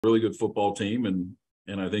really good football team, and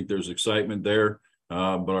I think there's excitement there.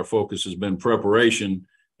 But our focus has been preparation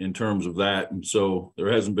in terms of that, and so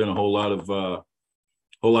there hasn't been a whole lot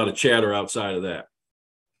of chatter outside of that.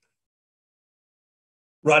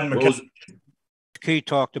 Rodden McKenzie. He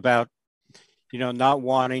talked about, not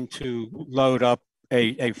wanting to load up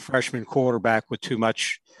a freshman quarterback with too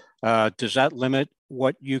much. Does that limit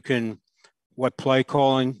what play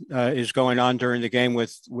calling is going on during the game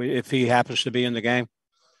if he happens to be in the game?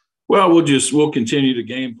 Well, we'll continue to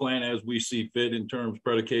game plan as we see fit in terms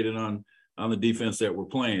predicated on the defense that we're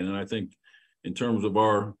playing. And I think in terms of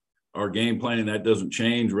our game planning, that doesn't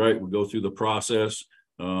change, right? We go through the process.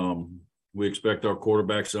 We expect our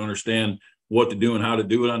quarterbacks to understand what to do and how to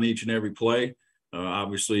do it on each and every play.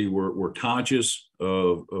 Obviously, we're conscious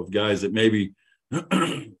of guys that maybe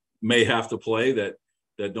may have to play that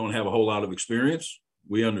don't have a whole lot of experience.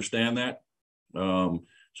 We understand that.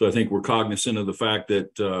 So I think we're cognizant of the fact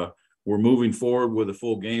that we're moving forward with a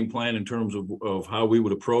full game plan in terms of how we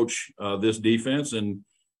would approach this defense. And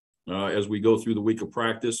as we go through the week of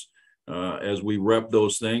practice, as we rep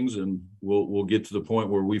those things, and we'll get to the point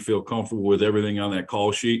where we feel comfortable with everything on that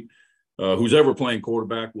call sheet. Who's ever playing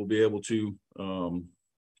quarterback will be able to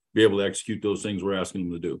execute those things we're asking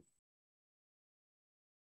them to do.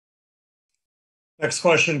 Next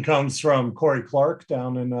question comes from Corey Clark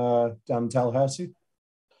down in Tallahassee.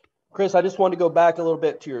 Chris, I just wanted to go back a little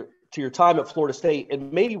bit to your time at Florida State,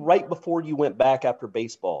 and maybe right before you went back after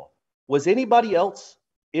baseball. Was anybody else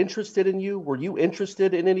interested in you? Were you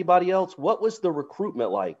interested in anybody else? What was the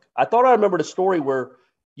recruitment like? I thought I remembered a story where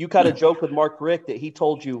you kind of joked with Mark Richt that he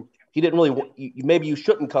told you he didn't really maybe you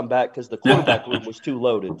shouldn't come back because the quarterback room was too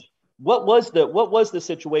loaded. What was the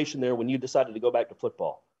situation there when you decided to go back to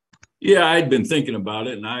football? Yeah, I'd been thinking about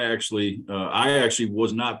it, and I actually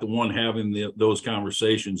was not the one having those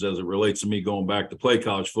conversations as it relates to me going back to play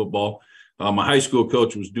college football. My high school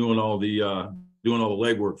coach was doing all the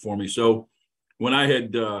legwork for me. So when I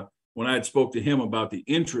had spoke to him about the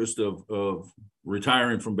interest of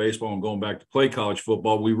retiring from baseball and going back to play college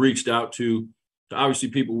football, we reached out to obviously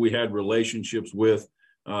people we had relationships with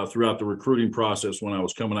throughout the recruiting process when I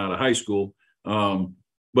was coming out of high school.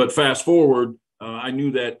 But fast forward. I knew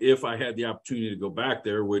that if I had the opportunity to go back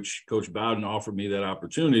there, which Coach Bowden offered me that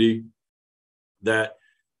opportunity, that's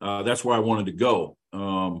where I wanted to go.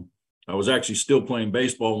 I was actually still playing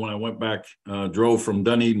baseball when I went back, drove from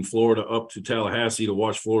Dunedin, Florida, up to Tallahassee to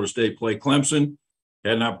watch Florida State play Clemson.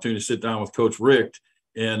 Had an opportunity to sit down with Coach Richt,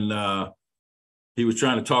 and he was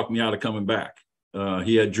trying to talk me out of coming back.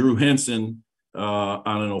 He had Drew Henson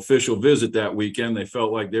on an official visit that weekend. They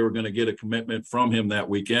felt like they were going to get a commitment from him that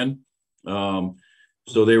weekend. So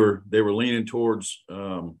they were leaning towards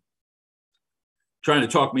trying to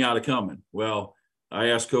talk me out of coming. Well, I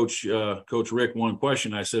asked Coach Rick one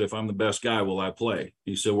question. I said, if I'm the best guy, will I play?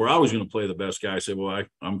 He said, we're always going to play the best guy. I said, well,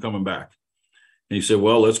 I'm coming back. And he said,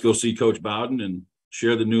 well, let's go see Coach Bowden and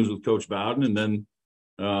share the news with Coach Bowden. And then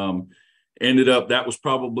ended up, that was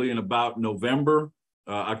probably in about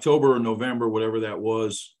October or November, whatever that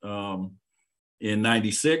was, in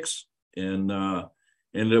 96. And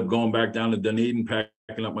ended up going back down to Dunedin,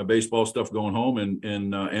 packing up my baseball stuff, going home,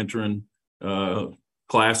 and entering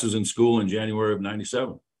classes in school in January of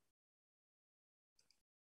 97.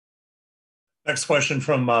 Next question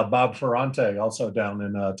from Bob Ferrante, also down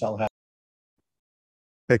in Tallahassee.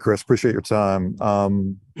 Hey, Chris, appreciate your time.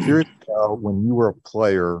 Curious, when you were a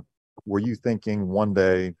player, were you thinking one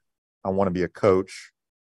day I want to be a coach?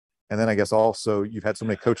 And then I guess also you've had so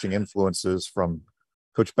many coaching influences from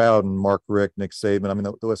Coach Bowden, Mark Richt, Nick Saban. I mean,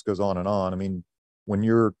 the list goes on and on. I mean, when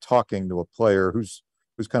you're talking to a player, whose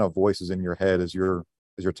kind of voice is in your head as you're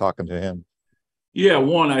talking to him? Yeah,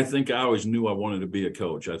 I think I always knew I wanted to be a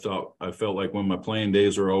coach. I felt like when my playing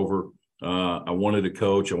days are over, I wanted to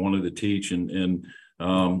coach, I wanted to teach, and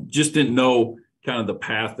just didn't know kind of the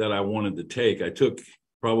path that I wanted to take. I took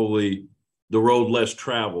probably the road less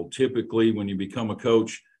traveled. Typically, when you become a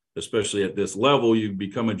coach, especially at this level, you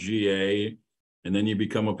become a GA, and then you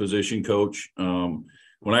become a position coach.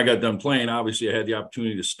 When I got done playing, obviously I had the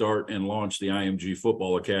opportunity to start and launch the IMG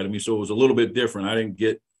Football Academy. So it was a little bit different. I didn't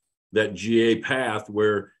get that GA path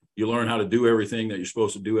where you learn how to do everything that you're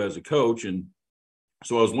supposed to do as a coach. And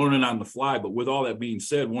so I was learning on the fly. But with all that being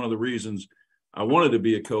said, one of the reasons I wanted to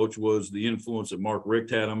be a coach was the influence that Mark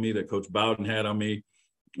Richt had on me, that Coach Bowden had on me.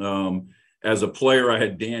 As a player, I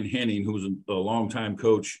had Dan Henning, who was a longtime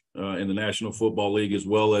coach in the National Football League, as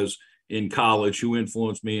well as in college, who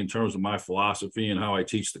influenced me in terms of my philosophy and how I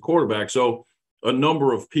teach the quarterback. So a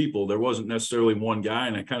number of people, there wasn't necessarily one guy,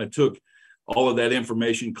 and I kind of took all of that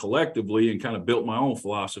information collectively and kind of built my own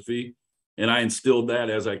philosophy. And I instilled that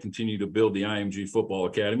as I continue to build the IMG Football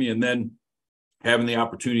Academy. And then having the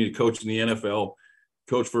opportunity to coach in the NFL,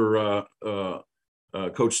 coach for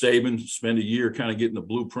Coach Saban, spend a year kind of getting the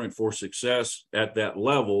blueprint for success at that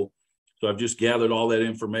level. So I've just gathered all that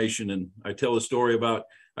information. And I tell a story about,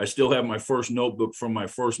 I still have my first notebook from my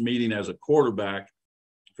first meeting as a quarterback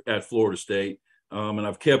at Florida State. And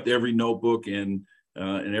I've kept every notebook and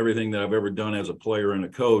everything that I've ever done as a player and a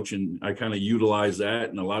coach. And I kind of utilize that,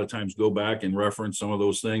 and a lot of times go back and reference some of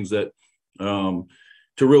those things that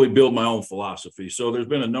to really build my own philosophy. So there's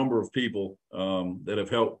been a number of people that have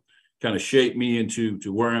helped kind of shape me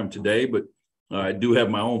into where I am today, but I do have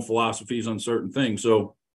my own philosophies on certain things.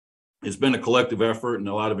 So it's been a collective effort and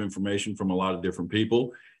a lot of information from a lot of different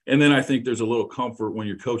people. And then I think there's a little comfort when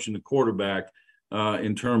you're coaching the quarterback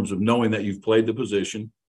in terms of knowing that you've played the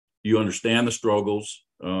position, you understand the struggles.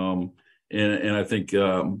 And I think,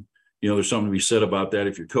 there's something to be said about that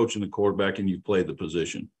if you're coaching the quarterback and you've played the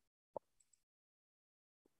position.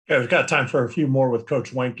 Okay, we've got time for a few more with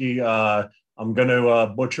Coach Weinke. I'm going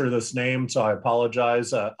to butcher this name, so I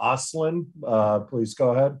apologize. Aslan, please go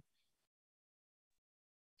ahead.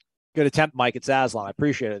 Good attempt, Mike. It's Aslan. I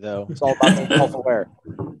appreciate it, though. It's all about being self-aware.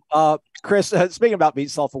 Chris, speaking about being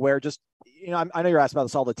self-aware, just, I know you're asked about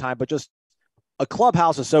this all the time, but just a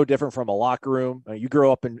clubhouse is so different from a locker room. You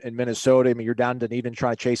grew up in Minnesota. I mean, you're down in Dunedin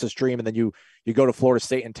trying to chase this dream, and then you go to Florida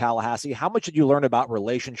State and Tallahassee. How much did you learn about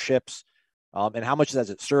relationships, and how much has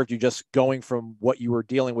it served you just going from what you were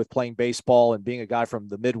dealing with playing baseball and being a guy from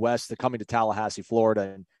the Midwest to coming to Tallahassee,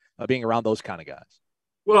 Florida, and being around those kind of guys?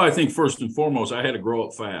 Well, I think first and foremost, I had to grow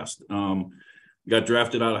up fast. Got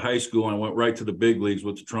drafted out of high school and I went right to the big leagues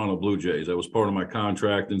with the Toronto Blue Jays. That was part of my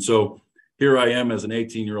contract. And so here I am as an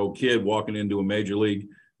 18-year-old kid walking into a major league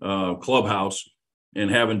clubhouse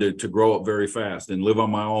and having to grow up very fast and live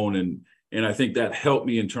on my own. And I think that helped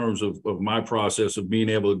me in terms of my process of being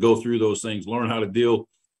able to go through those things, learn how to deal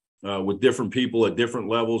with different people at different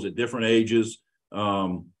levels, at different ages.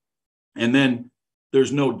 And then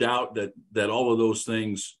there's no doubt that all of those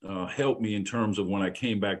things helped me in terms of when I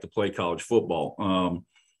came back to play college football.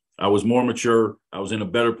 I was more mature. I was in a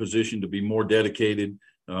better position to be more dedicated,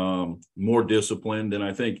 more disciplined. And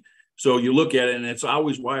I think, so you look at it, and it's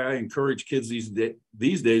always why I encourage kids these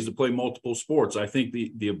days to play multiple sports. I think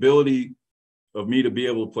the ability of me to be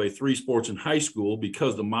able to play 3 sports in high school,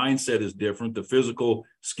 because the mindset is different, the physical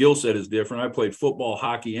skill set is different. I played football,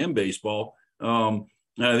 hockey, and baseball. And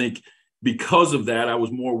I think because of that, I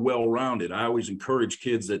was more well-rounded. I always encourage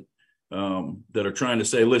kids that are trying to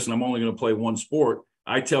say, listen, I'm only going to play one sport.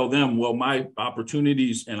 I tell them, well, my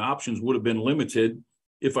opportunities and options would have been limited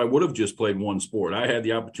if I would have just played one sport. I had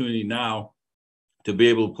the opportunity now to be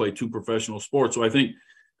able to play 2 professional sports. So I think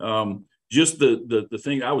just the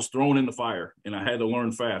thing, I was thrown in the fire and I had to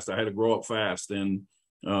learn fast. I had to grow up fast. And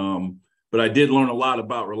but I did learn a lot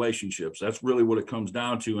about relationships. That's really what it comes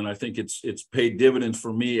down to. And I think it's paid dividends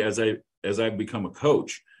for me as I've become a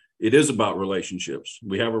coach. It is about relationships.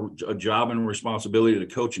 We have a job and a responsibility to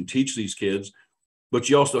coach and teach these kids, but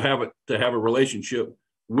you also have to have a relationship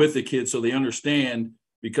with the kids so they understand,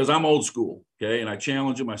 because I'm old school, okay? And I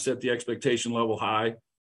challenge them. I set the expectation level high.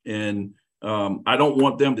 And I don't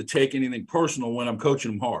want them to take anything personal when I'm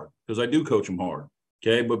coaching them hard, because I do coach them hard.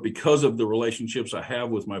 Okay. But because of the relationships I have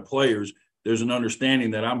with my players, there's an understanding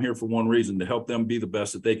that I'm here for one reason, to help them be the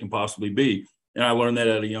best that they can possibly be. And I learned that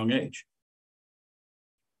at a young age.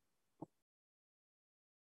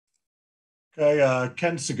 Okay.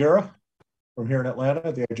 Ken Segura from here in Atlanta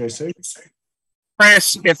at the AJC.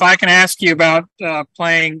 Chris, if I can ask you about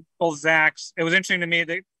playing both Zachs, it was interesting to me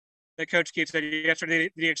that Coach Keith said yesterday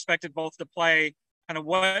that he expected both to play. Kind of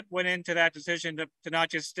what went into that decision to not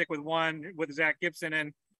just stick with one, with Zach Gibson,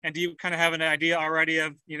 and do you kind of have an idea already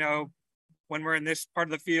of, when we're in this part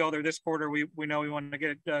of the field or this quarter, we know we want to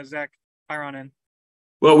get Zach Pyron in?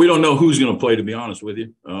 Well, we don't know who's going to play, to be honest with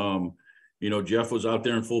you. Jeff was out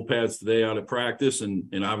there in full pads today out at practice,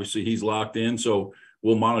 and obviously he's locked in. So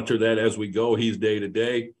we'll monitor that as we go. He's day to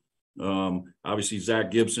day. Obviously Zach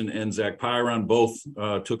Gibson and Zach Pyron both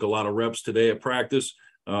took a lot of reps today at practice.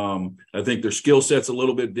 I think their skill set's a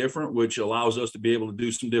little bit different, which allows us to be able to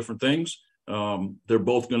do some different things. They're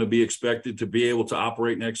both going to be expected to be able to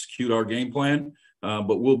operate and execute our game plan,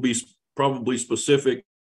 but we'll be probably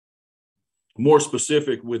more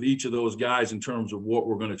specific with each of those guys in terms of what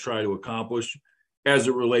we're going to try to accomplish as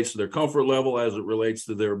it relates to their comfort level, as it relates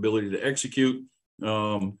to their ability to execute.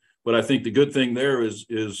 But I think the good thing there is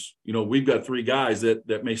we've got 3 guys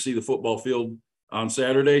that may see the football field on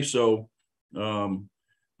Saturday. So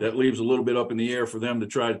that leaves a little bit up in the air for them to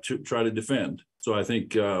try to defend. So I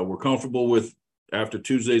think we're comfortable with after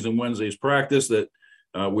Tuesdays and Wednesdays practice that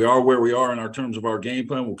we are where we are in our terms of our game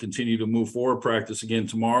plan. We'll continue to move forward, practice again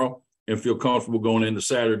tomorrow, and feel comfortable going into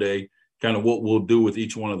Saturday, kind of what we'll do with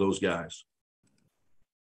each one of those guys.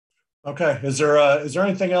 Okay. Is there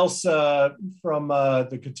anything else from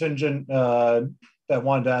the contingent that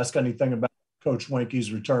wanted to ask anything about Coach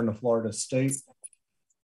Weinke's return to Florida State?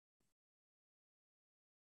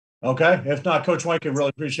 Okay. If not, Coach Weinke, really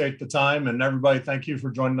appreciate the time. And everybody, thank you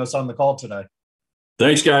for joining us on the call today.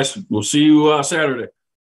 Thanks, guys. We'll see you Saturday.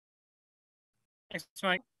 Thanks,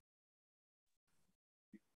 Mike.